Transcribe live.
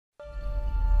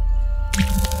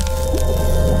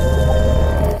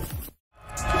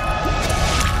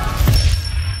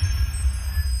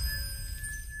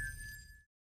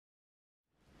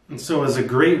So it was a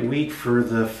great week for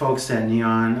the folks at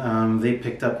Neon. They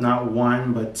picked up not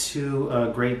one, but two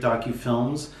great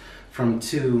docu-films from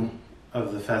two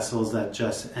of the festivals that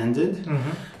just ended.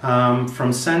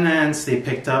 From Sundance, they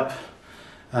picked up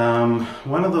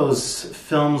one of those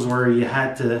films where you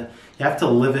have to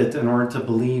live it in order to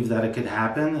believe that it could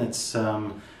happen. It's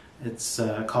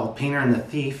called Painter and the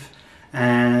Thief.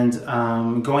 And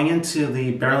going into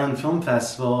the Berlin Film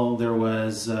Festival, there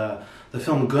was the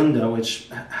film Gunda, which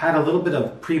had a little bit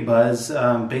of pre-buzz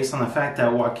based on the fact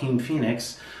that Joaquin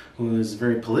Phoenix, who is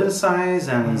very politicized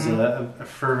and is a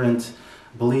fervent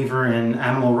believer in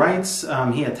animal rights,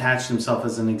 he attached himself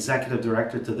as an executive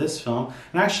director to this film,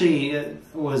 and actually it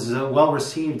was well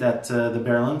received at the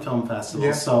Berlin Film Festival.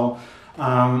 Yeah. So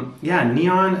yeah,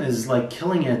 Neon is like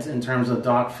killing it in terms of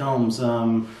doc films.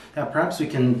 Yeah, perhaps we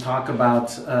can talk about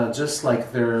just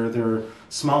like their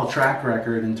small track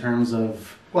record in terms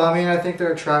of. Well, I mean, I think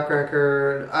their track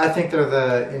record, I think they're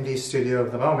the indie studio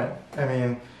of the moment. I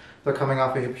mean, they're coming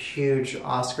off a huge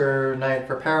Oscar night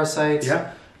for Parasite.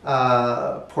 Yeah.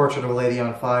 Portrait of a Lady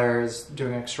on Fire is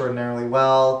doing extraordinarily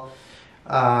well.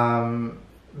 They're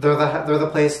the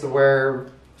place where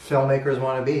filmmakers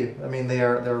want to be. I mean,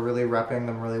 they're really repping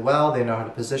them really well. They know how to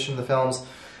position the films,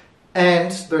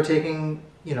 and they're taking,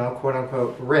 you know, quote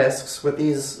unquote risks with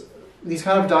these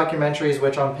kind of documentaries,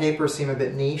 which on paper seem a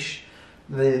bit niche.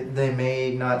 They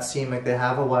may not seem like they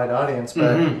have a wide audience,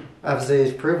 but as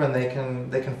they've proven, they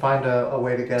can find a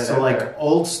way to get it out like there.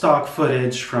 Old stock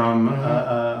footage from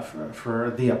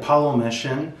for the Apollo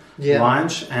mission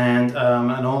launch, and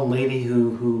an old lady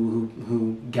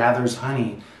who gathers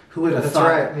honey. Who would have thought?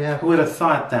 Right, yeah. Who would have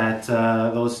thought that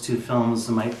those two films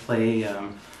might play?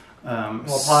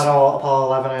 Apollo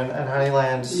 11 and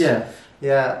Honeyland. Yeah,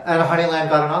 yeah, and Honeyland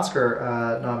got an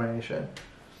Oscar nomination.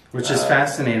 Which is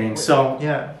fascinating. So,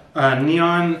 yeah.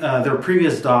 Neon, their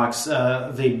previous docs,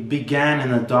 they began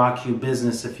in the docu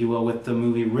business, if you will, with the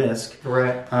movie Risk.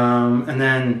 Right. And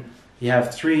then you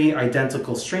have Three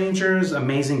Identical Strangers,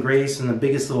 Amazing Grace, and The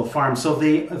Biggest Little Farm. So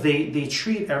they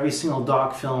treat every single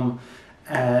doc film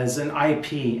as an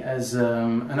IP, as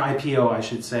an IPO, I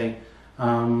should say.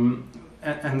 And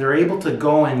they're able to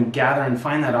go and gather and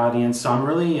find that audience. So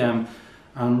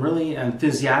I'm really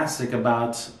enthusiastic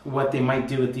about what they might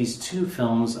do with these two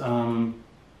films.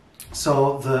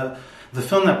 So the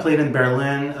film that played in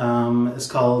Berlin is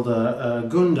called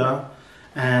Gunda,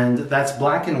 and that's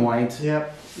black and white,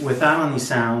 without any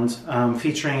sound,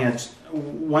 featuring a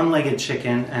one-legged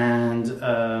chicken and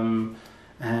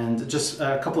just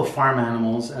a couple of farm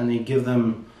animals, and they give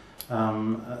them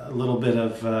a little bit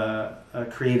of a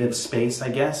creative space, I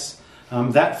guess.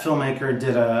 That filmmaker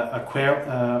did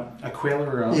Aquila.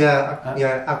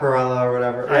 Aquarella or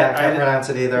whatever. I can't pronounce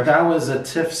it either. That was a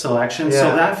TIFF selection. Yeah.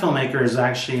 So that filmmaker is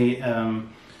actually a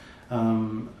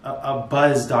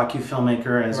buzz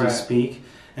docu-filmmaker as we speak.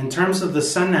 In terms of the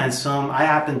Sundance film, I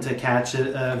happened to catch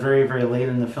it very, very late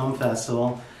in the film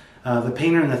festival. The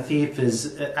Painter and the Thief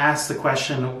is asked the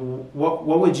question, what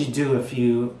would you do if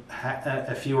you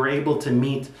were able to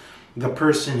meet the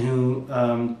person who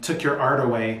took your art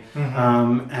away?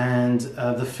 And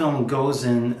the film goes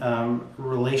in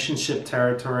relationship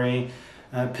territory,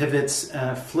 pivots,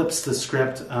 flips the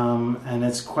script, and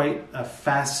it's quite a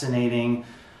fascinating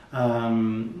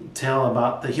tale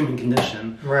about the human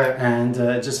condition. Right. And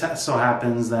it just so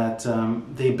happens that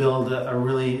they build a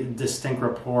really distinct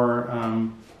rapport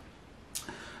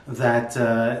that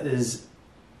is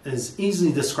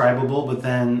easily describable, but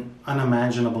then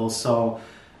unimaginable. So.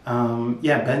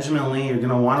 Yeah, Benjamin Lee, you're going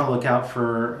to want to look out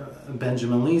for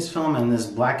Benjamin Lee's film and this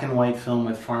black and white film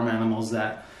with farm animals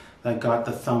that got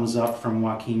the thumbs up from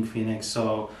Joaquin Phoenix.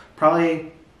 So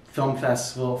probably film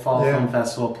festival, fall film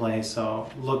festival play. So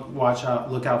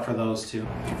look out for those two.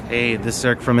 Hey, this is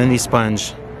Eric from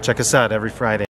IndieSponge. Check us out every Friday.